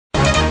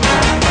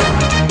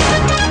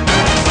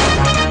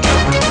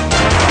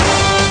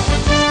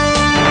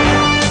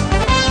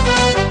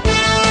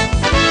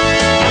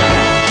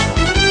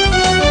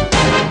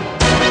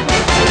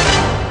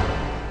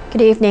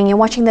Good evening. You're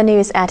watching the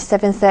news at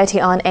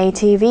 7:30 on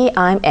ATV.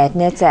 I'm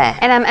Edna Zhe.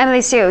 And I'm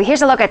Emily Sue.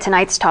 Here's a look at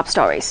tonight's top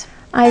stories.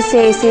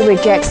 ICAC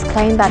rejects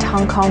claim that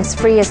Hong Kong's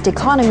freest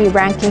economy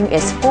ranking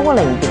is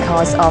falling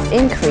because of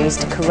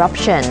increased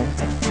corruption.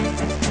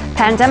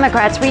 Pan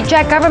Democrats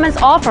reject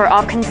government's offer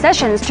of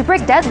concessions to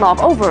break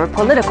deadlock over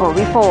political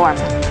reform.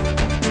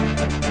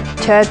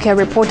 Turkey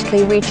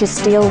reportedly reaches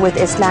deal with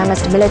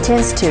Islamist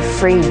militants to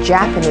free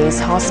Japanese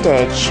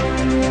hostage.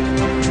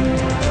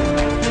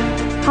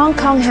 Hong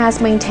Kong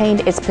has maintained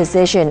its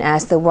position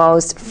as the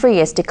world's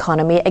freest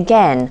economy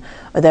again,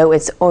 although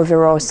its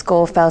overall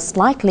score fell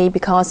slightly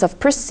because of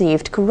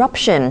perceived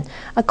corruption,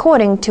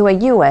 according to a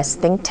U.S.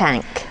 think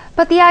tank.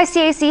 But the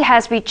ICAC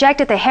has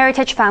rejected the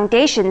Heritage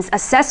Foundation's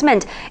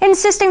assessment,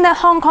 insisting that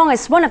Hong Kong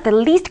is one of the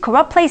least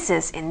corrupt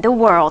places in the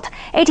world.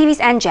 ATV's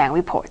An Jiang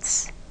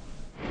reports.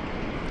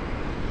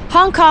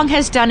 Hong Kong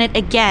has done it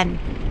again.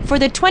 For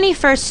the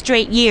 21st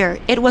straight year,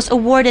 it was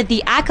awarded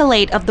the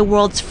accolade of the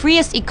world's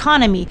freest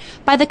economy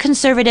by the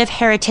conservative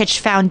Heritage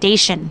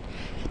Foundation.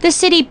 The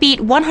city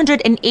beat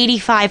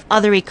 185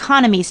 other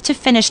economies to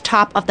finish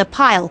top of the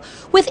pile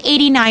with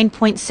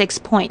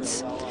 89.6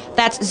 points.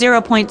 That's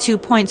 0.2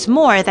 points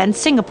more than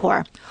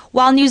Singapore,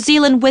 while New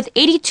Zealand with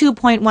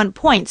 82.1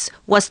 points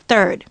was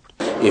third.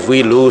 If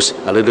we lose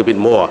a little bit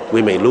more,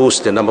 we may lose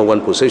the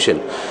 #1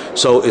 position.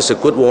 So it's a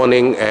good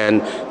warning,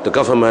 and the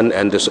government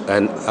and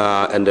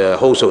the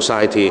whole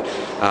society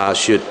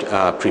should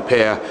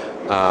prepare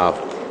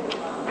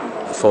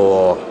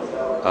for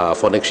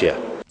next year.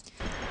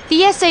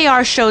 The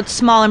SAR showed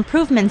small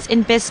improvements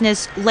in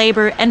business,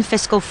 labor, and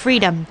fiscal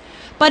freedom,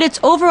 but its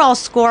overall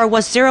score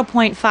was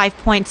 0.5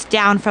 points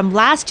down from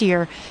last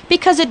year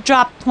because it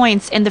dropped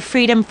points in the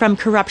freedom from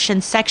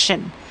corruption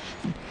section.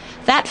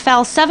 That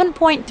fell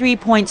 7.3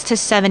 points to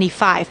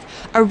 75,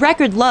 a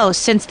record low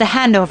since the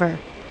handover.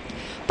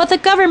 But the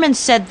government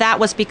said that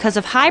was because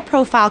of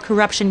high-profile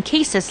corruption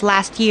cases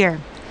last year.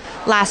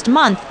 Last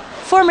month,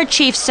 former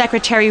Chief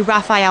Secretary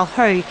Raphael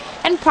Hui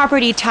and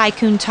property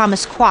tycoon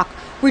Thomas Kwok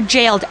were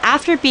jailed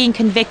after being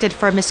convicted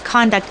for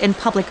misconduct in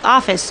public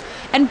office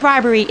and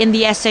bribery in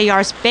the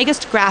SAR's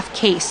biggest graft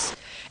case.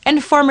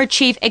 And former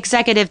Chief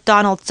Executive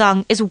Donald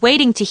Tsang is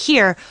waiting to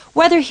hear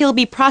whether he'll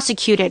be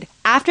prosecuted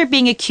after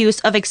being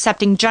accused of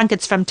accepting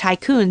junkets from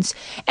tycoons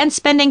and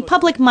spending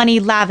public money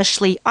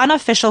lavishly on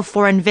official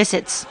foreign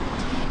visits.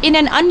 In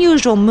an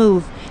unusual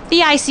move,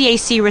 the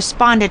ICAC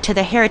responded to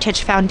the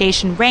Heritage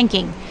Foundation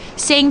ranking,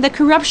 saying the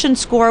corruption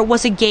score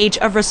was a gauge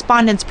of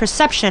respondents'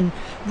 perception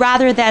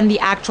rather than the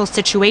actual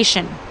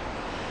situation.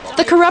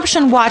 The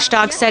corruption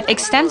watchdog said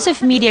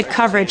extensive media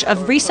coverage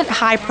of recent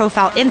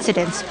high-profile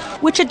incidents,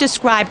 which it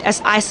described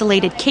as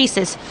isolated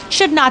cases,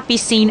 should not be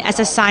seen as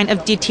a sign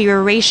of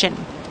deterioration.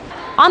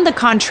 On the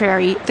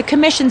contrary, the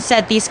Commission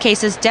said these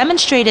cases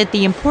demonstrated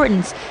the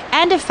importance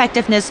and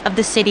effectiveness of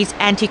the city's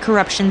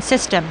anti-corruption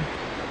system.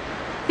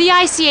 The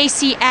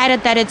ICAC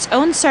added that its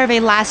own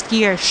survey last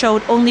year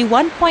showed only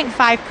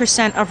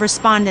 1.5% of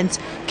respondents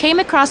came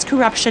across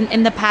corruption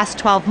in the past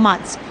 12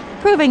 months,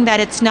 proving that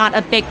it's not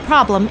a big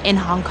problem in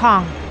Hong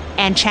Kong.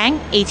 An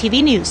Chang,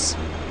 ATV News.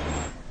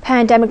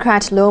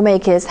 Pan-Democrat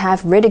lawmakers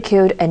have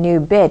ridiculed a new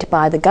bid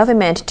by the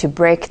government to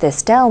break the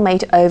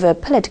stalemate over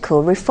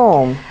political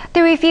reform.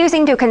 They're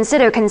refusing to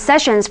consider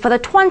concessions for the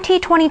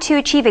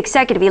 2022 chief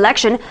executive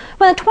election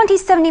when the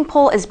 2017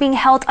 poll is being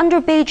held under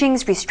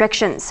Beijing's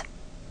restrictions.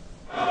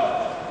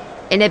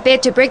 In a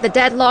bid to break the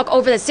deadlock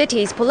over the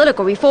city's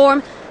political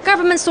reform,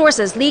 government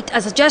sources leaked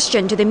a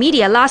suggestion to the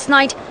media last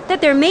night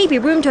that there may be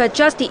room to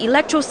adjust the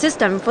electoral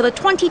system for the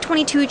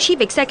 2022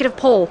 chief executive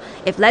poll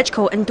if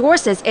LegCo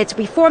endorses its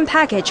reform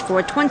package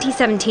for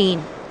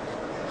 2017.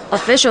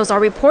 Officials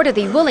are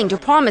reportedly willing to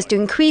promise to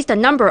increase the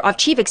number of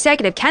chief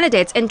executive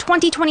candidates in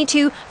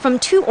 2022 from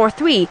 2 or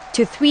 3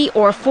 to 3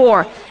 or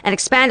 4 and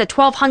expand the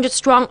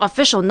 1,200-strong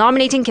official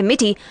nominating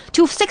committee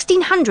to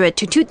 1,600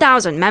 to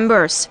 2,000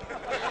 members.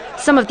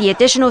 Some of the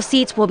additional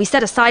seats will be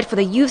set aside for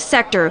the youth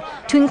sector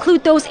to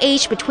include those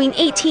aged between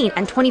 18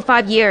 and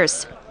 25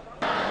 years.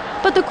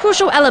 But the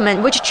crucial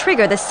element which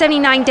triggered the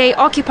 79-day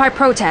Occupy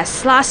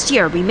protests last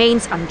year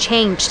remains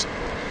unchanged.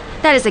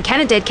 That is, a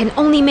candidate can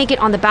only make it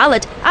on the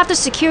ballot after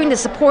securing the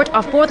support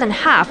of more than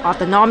half of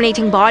the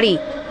nominating body.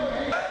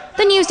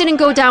 The news didn't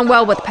go down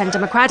well with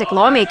pan-democratic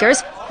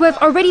lawmakers, who have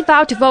already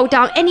vowed to vote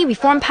down any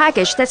reform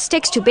package that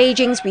sticks to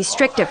Beijing's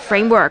restrictive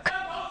framework.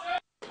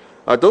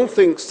 I don't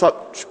think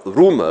such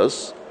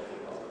rumors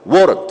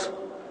warrant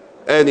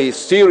any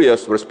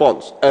serious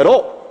response at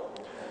all.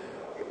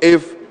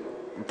 If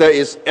there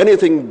is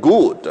anything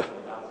good,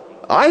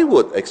 I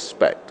would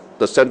expect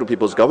the Central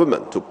People's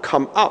Government to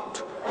come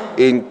out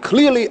in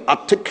clearly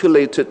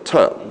articulated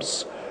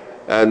terms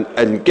and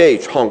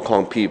engage Hong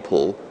Kong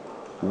people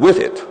with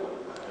it.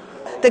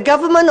 The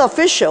government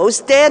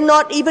officials dare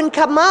not even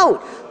come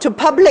out to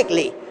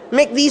publicly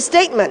make these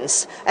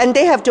statements, and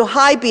they have to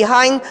hide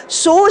behind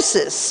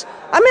sources.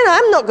 I mean,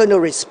 I'm not going to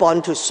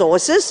respond to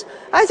sources.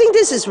 I think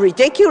this is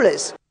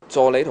ridiculous.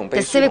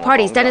 The Civic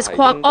Party's Dennis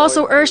Kwok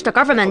also urged the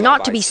government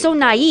not to be so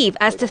naive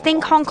as to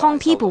think Hong Kong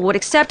people would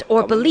accept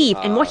or believe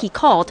in what he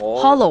called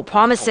hollow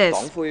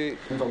promises.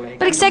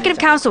 But Executive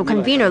Council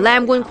convener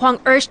Lam Wun Kwong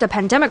urged the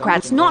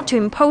Pan-Democrats not to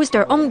impose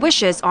their own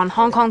wishes on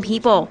Hong Kong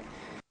people.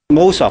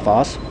 Most of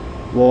us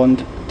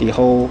want the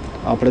whole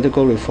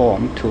political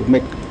reform to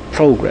make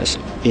progress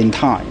in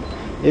time.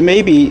 It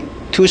may be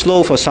too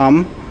slow for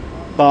some,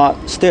 but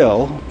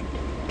still,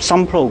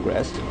 some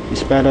progress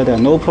is better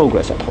than no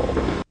progress at all.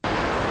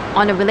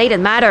 On a related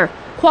matter,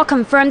 Kwok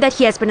confirmed that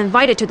he has been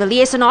invited to the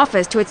liaison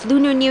office to its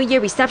Lunar New Year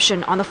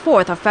reception on the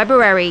 4th of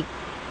February.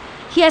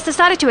 He has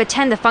decided to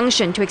attend the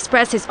function to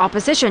express his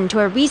opposition to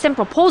a recent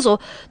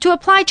proposal to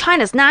apply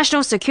China's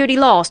national security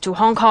laws to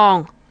Hong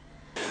Kong.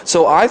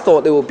 So I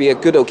thought it would be a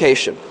good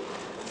occasion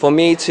for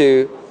me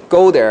to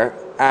go there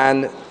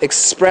and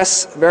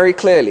express very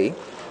clearly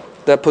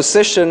the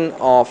position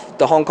of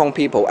the Hong Kong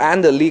people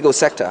and the legal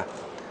sector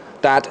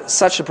that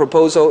such a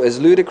proposal is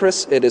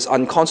ludicrous, it is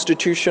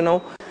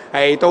unconstitutional.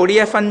 The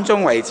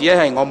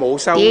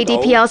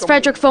ADPL's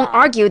Frederick Fong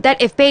argued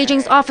that if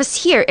Beijing's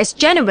office here is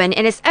genuine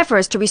in its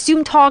efforts to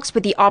resume talks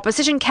with the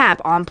opposition camp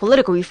on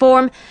political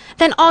reform,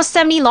 then all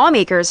 70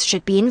 lawmakers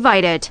should be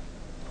invited.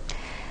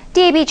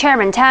 DAB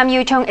Chairman Tam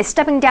Yiu-chung is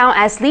stepping down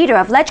as leader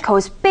of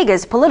LegCo's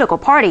biggest political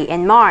party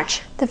in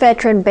March. The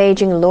veteran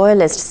Beijing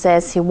loyalist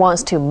says he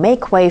wants to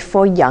make way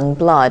for young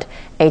blood.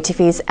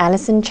 ATV's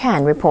Alison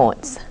Chan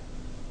reports.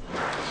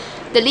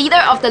 The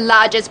leader of the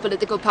largest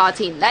political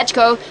party in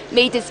LegCo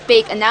made this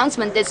big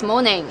announcement this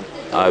morning.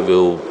 I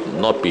will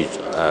not be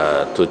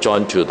to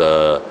join to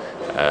the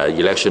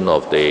election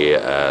of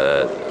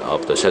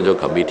the Central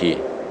Committee.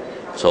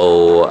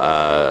 So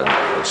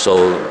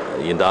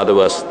in other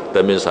words,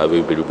 that means I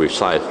will be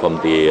resigned from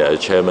the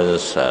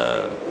chairman's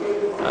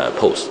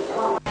post.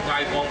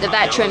 The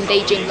veteran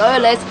Beijing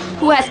loyalist,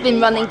 who has been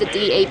running the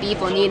DAB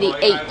for nearly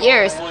 8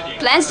 years,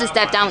 plans to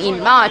step down in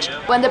March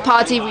when the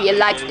party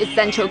re-elects its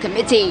Central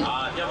Committee.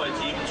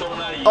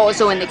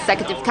 Also an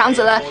executive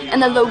councillor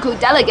and a local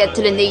delegate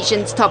to the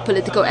nation's top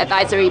political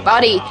advisory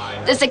body,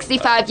 the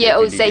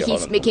 65-year-old said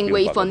he's making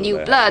way for new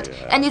blood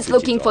and is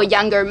looking for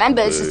younger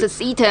members to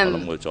succeed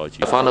him.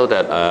 I found out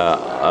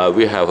that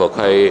we have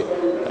quite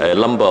a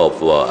number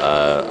of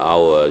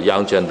our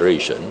young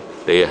generation.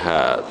 They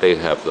have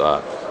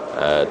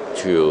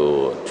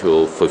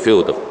to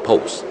fulfill the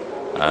post.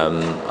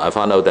 I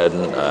found out that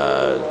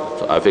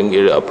I think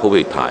it's a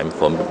perfect time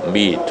for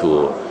me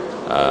to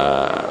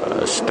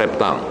step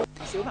down.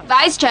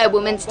 Vice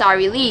Chairwoman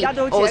Starry Lee,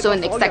 also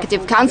an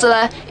executive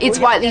councillor, is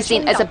widely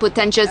seen as a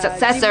potential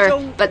successor,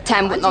 but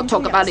Tam would not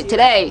talk about it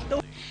today.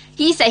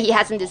 He said he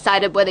hasn't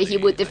decided whether he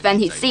would defend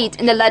his seat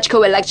in the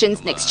LegCo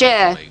elections next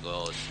year.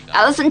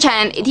 Alison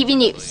Chan, ATV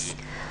News.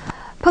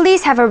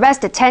 Police have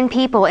arrested 10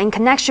 people in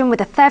connection with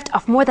the theft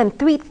of more than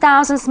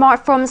 3,000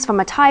 smartphones from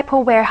a Tai Po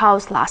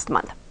warehouse last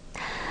month.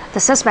 The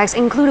suspects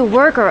include a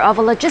worker of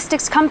a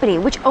logistics company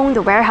which owned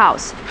the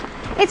warehouse.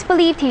 It's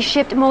believed he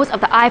shipped most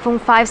of the iPhone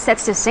 5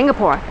 sets to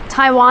Singapore,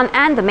 Taiwan,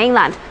 and the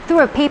mainland through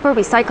a paper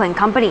recycling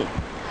company.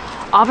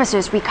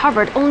 Officers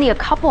recovered only a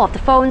couple of the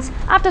phones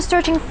after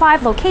searching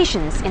 5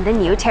 locations in the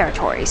new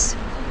territories.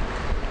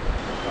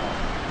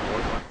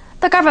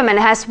 The government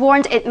has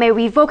warned it may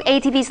revoke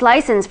ATV's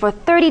license for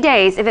 30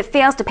 days if it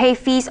fails to pay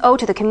fees owed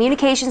to the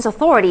Communications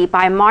Authority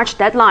by March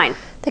deadline.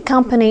 The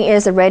company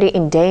is already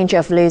in danger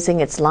of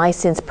losing its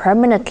license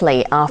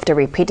permanently after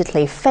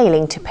repeatedly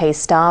failing to pay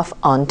staff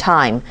on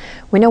time.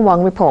 Winner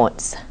Wang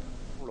reports.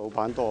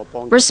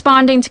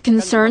 Responding to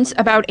concerns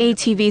about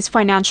ATV's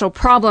financial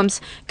problems,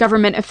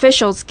 government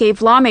officials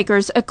gave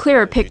lawmakers a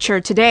clearer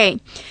picture today.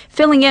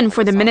 Filling in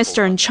for the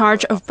minister in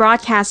charge of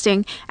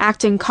broadcasting,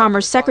 Acting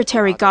Commerce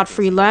Secretary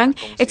Godfrey Leung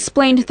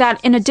explained that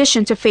in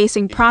addition to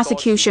facing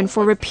prosecution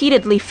for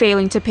repeatedly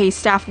failing to pay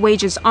staff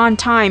wages on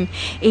time,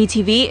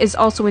 ATV is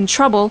also in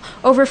trouble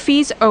over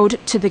fees owed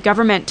to the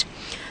government.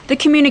 The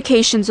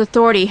Communications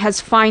Authority has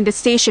fined the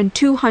station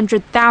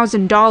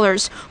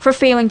 $200,000 for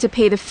failing to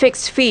pay the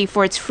fixed fee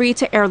for its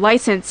free-to-air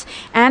license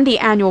and the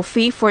annual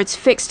fee for its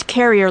fixed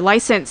carrier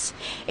license.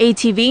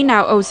 ATV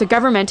now owes the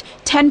government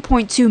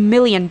 $10.2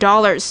 million.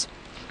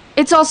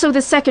 It's also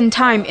the second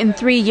time in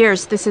 3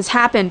 years this has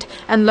happened,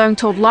 and Leung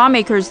told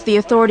lawmakers the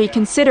authority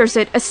considers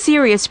it a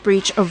serious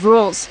breach of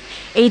rules.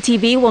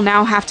 ATV will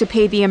now have to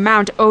pay the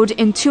amount owed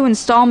in 2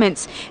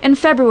 installments in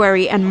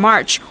February and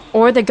March,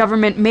 or the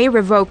government may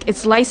revoke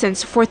its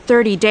license for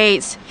 30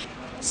 days.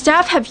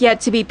 Staff have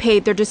yet to be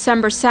paid their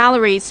December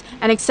salaries,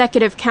 and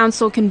Executive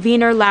Council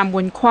convener Lam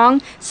Wun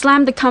Kwong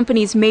slammed the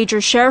company's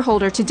major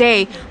shareholder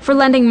today for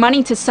lending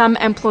money to some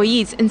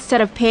employees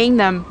instead of paying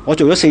them.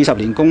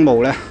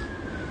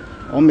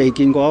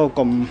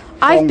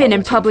 I've been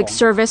in public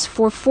service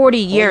for 40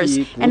 years,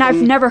 and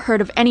I've never heard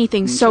of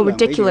anything so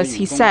ridiculous,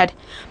 he said.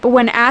 But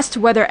when asked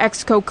whether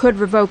EXCO could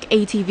revoke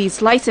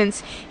ATV's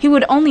license, he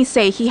would only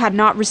say he had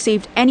not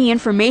received any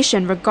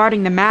information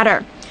regarding the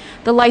matter.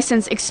 The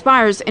license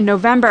expires in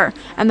November,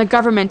 and the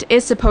government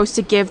is supposed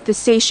to give the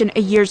station a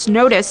year's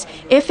notice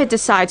if it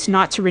decides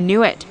not to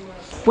renew it.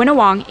 Winner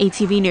Wong,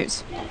 ATV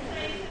News.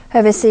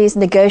 Overseas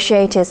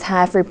negotiators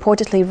have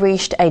reportedly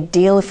reached a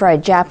deal for a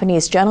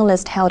Japanese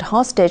journalist held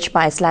hostage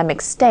by Islamic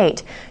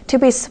State to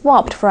be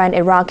swapped for an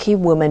Iraqi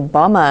woman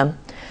bomber.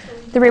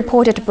 The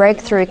reported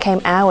breakthrough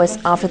came hours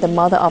after the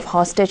mother of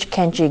hostage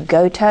Kenji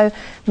Goto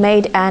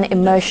made an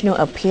emotional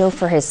appeal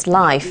for his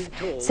life,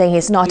 saying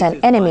he's not an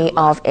enemy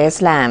of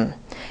Islam.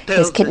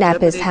 His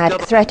kidnappers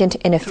had threatened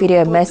in a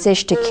video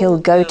message to kill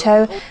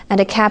Goto and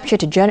a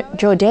captured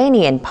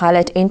Jordanian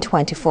pilot in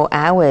 24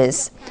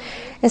 hours.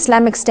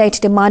 Islamic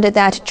State demanded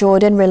that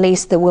Jordan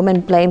release the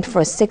woman blamed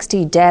for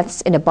 60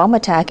 deaths in a bomb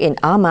attack in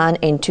Amman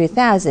in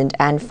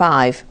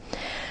 2005.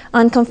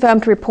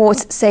 Unconfirmed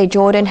reports say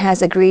Jordan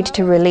has agreed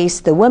to release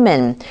the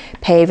woman,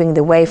 paving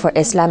the way for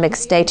Islamic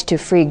State to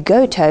free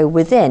Goto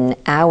within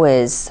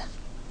hours.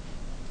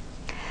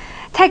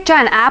 Tech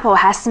giant Apple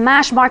has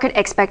smashed market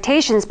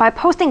expectations by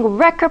posting a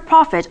record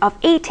profit of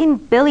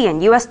 $18 billion,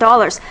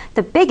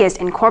 the biggest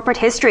in corporate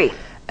history.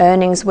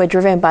 Earnings were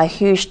driven by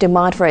huge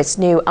demand for its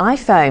new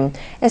iPhone,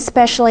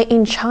 especially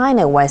in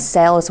China, where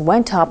sales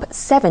went up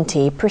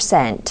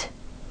 70%.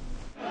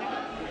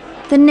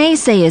 The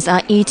naysayers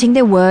are eating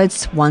their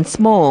words once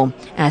more,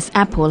 as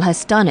Apple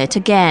has done it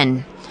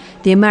again.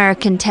 The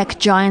American tech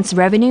giant's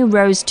revenue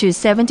rose to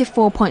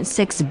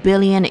 $74.6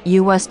 billion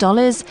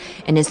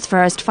in its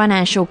first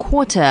financial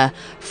quarter,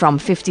 from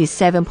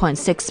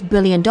 $57.6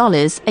 billion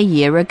a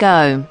year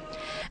ago.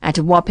 At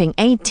a whopping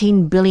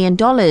 $18 billion,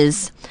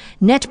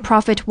 net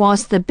profit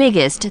was the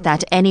biggest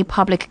that any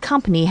public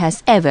company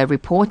has ever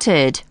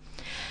reported.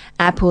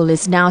 Apple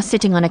is now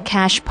sitting on a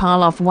cash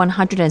pile of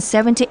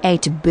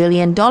 $178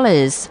 billion,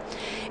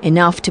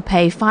 enough to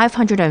pay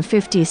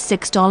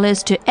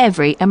 $556 to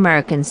every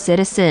American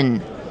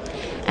citizen.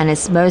 And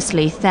it's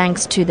mostly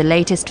thanks to the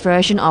latest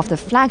version of the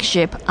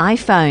flagship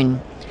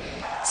iPhone.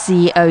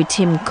 CEO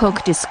Tim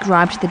Cook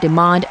described the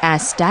demand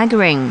as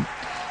staggering.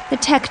 The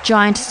tech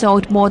giant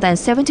sold more than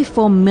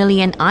 74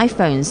 million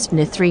iPhones in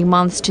the 3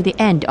 months to the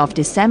end of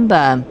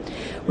December,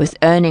 with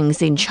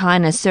earnings in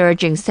China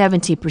surging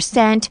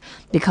 70%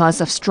 because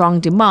of strong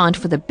demand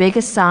for the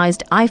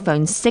bigger-sized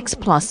iPhone 6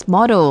 Plus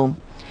model.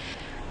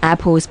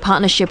 Apple's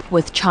partnership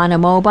with China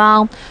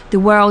Mobile, the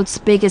world's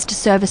biggest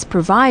service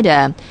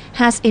provider,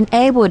 has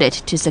enabled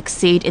it to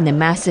succeed in the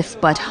massive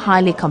but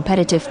highly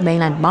competitive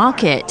mainland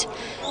market,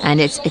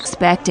 and it's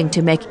expecting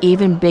to make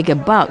even bigger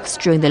bucks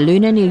during the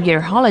Lunar New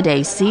Year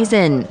holiday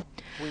season.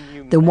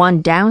 The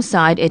one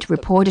downside it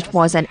reported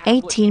was an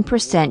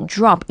 18%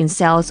 drop in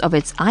sales of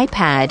its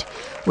iPad,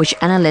 which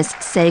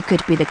analysts say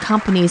could be the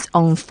company's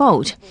own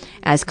fault,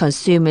 as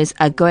consumers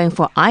are going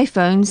for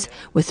iPhones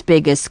with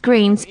bigger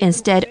screens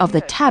instead of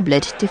the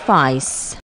tablet device.